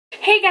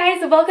Hey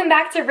guys, welcome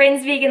back to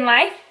Rin's Vegan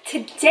Life.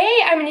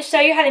 Today I'm going to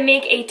show you how to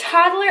make a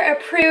toddler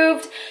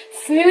approved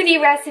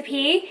smoothie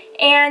recipe,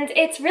 and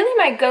it's really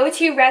my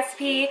go-to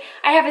recipe.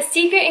 I have a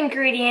secret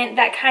ingredient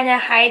that kind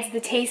of hides the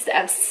taste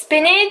of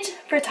spinach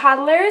for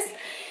toddlers.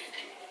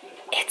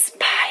 It's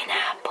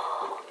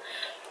pineapple.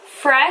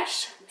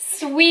 Fresh,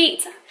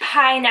 sweet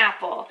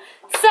pineapple.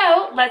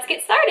 So let's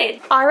get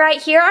started.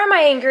 Alright, here are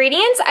my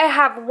ingredients. I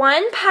have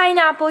 1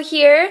 pineapple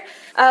here.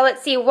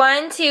 Let's see,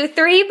 1, 2,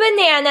 3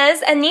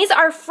 bananas, and these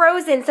are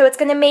frozen, so it's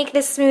going to make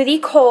this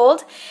smoothie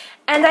cold.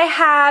 And I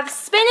have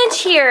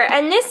spinach here,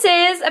 and this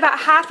is about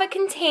half a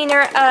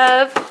container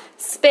of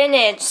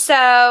spinach.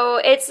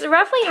 So it's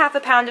roughly half a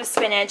pound of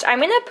spinach. I'm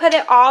going to put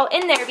it all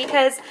in there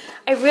because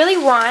I really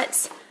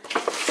want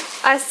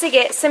us to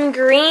get some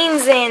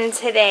greens in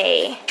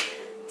today.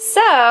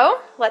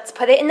 So let's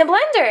put it in the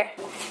blender.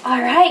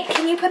 Alright,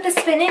 can you put the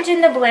spinach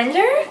in the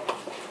blender?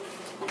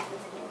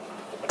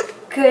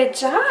 Good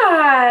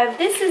job.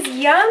 This is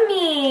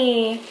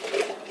yummy.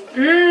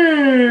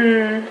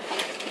 Mmm.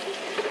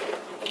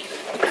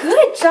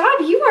 Good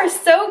job. You are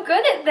so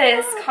good at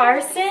this,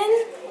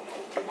 Carson.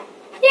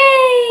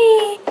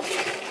 Yay.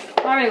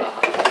 Very well.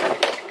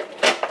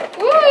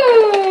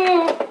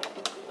 Woo.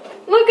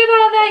 Look at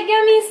all that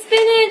yummy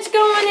spinach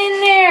going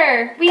in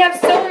there. We have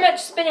so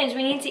much spinach.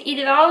 We need to eat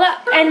it all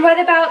up. And what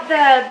about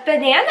the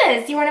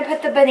bananas? You want to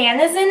put the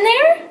bananas in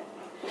there?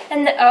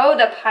 And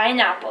the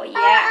pineapple.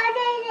 Yeah.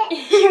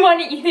 You want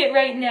to eat it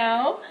right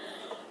now?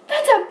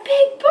 That's a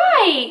big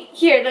bite.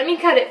 Here, let me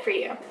cut it for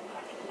you.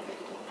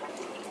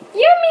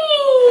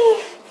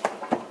 Yummy!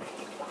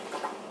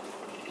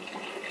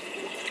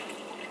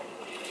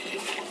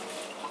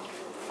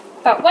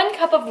 About 1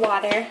 cup of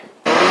water.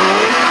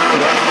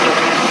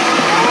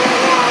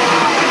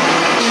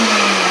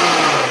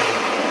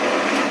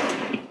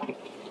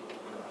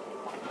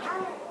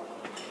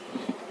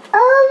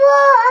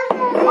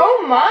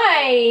 Oh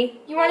my!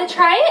 You want to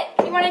try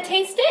it? You want to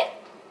taste it?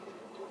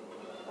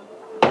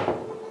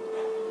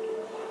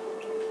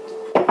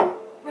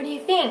 What do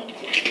you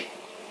think?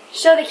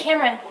 Show the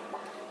camera.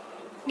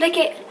 Lick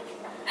it.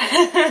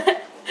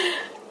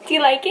 Do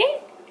you like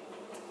it?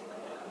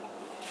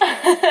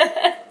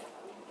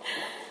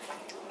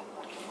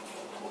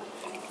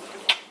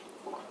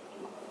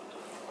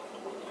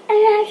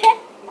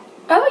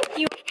 Oh,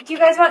 do you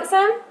guys want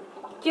some?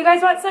 Do you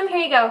guys want some? Here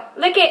you go.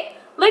 Lick it.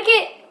 Lick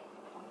it.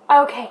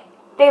 Okay,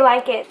 they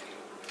like it.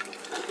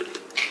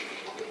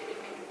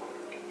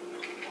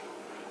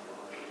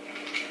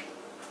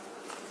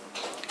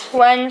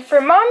 One for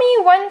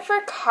Mommy, 1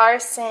 for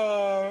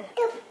Carson.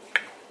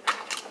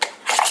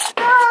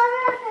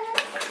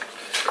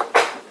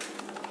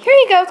 Here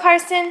you go,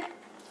 Carson.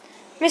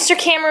 Mr.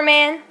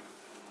 Cameraman.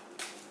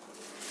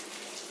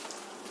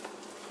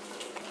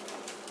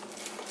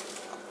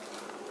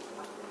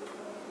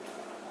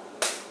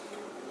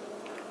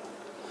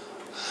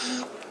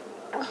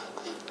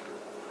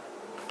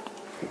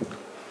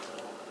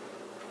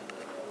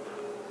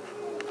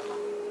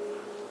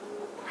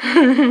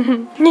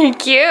 You're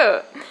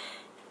cute.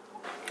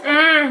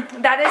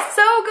 That is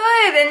so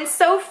good and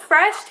so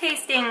fresh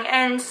tasting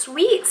and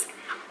sweet.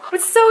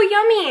 It's so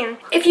yummy.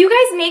 If you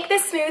guys make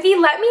this smoothie,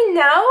 let me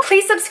know.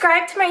 Please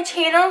subscribe to my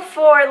channel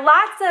for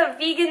lots of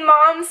vegan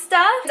mom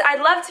stuff.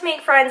 I'd love to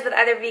make friends with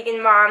other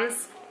vegan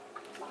moms.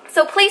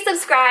 So please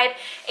subscribe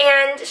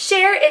and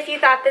share if you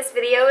thought this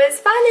video was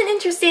fun and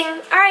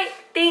interesting. Alright,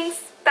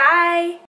 thanks. Bye.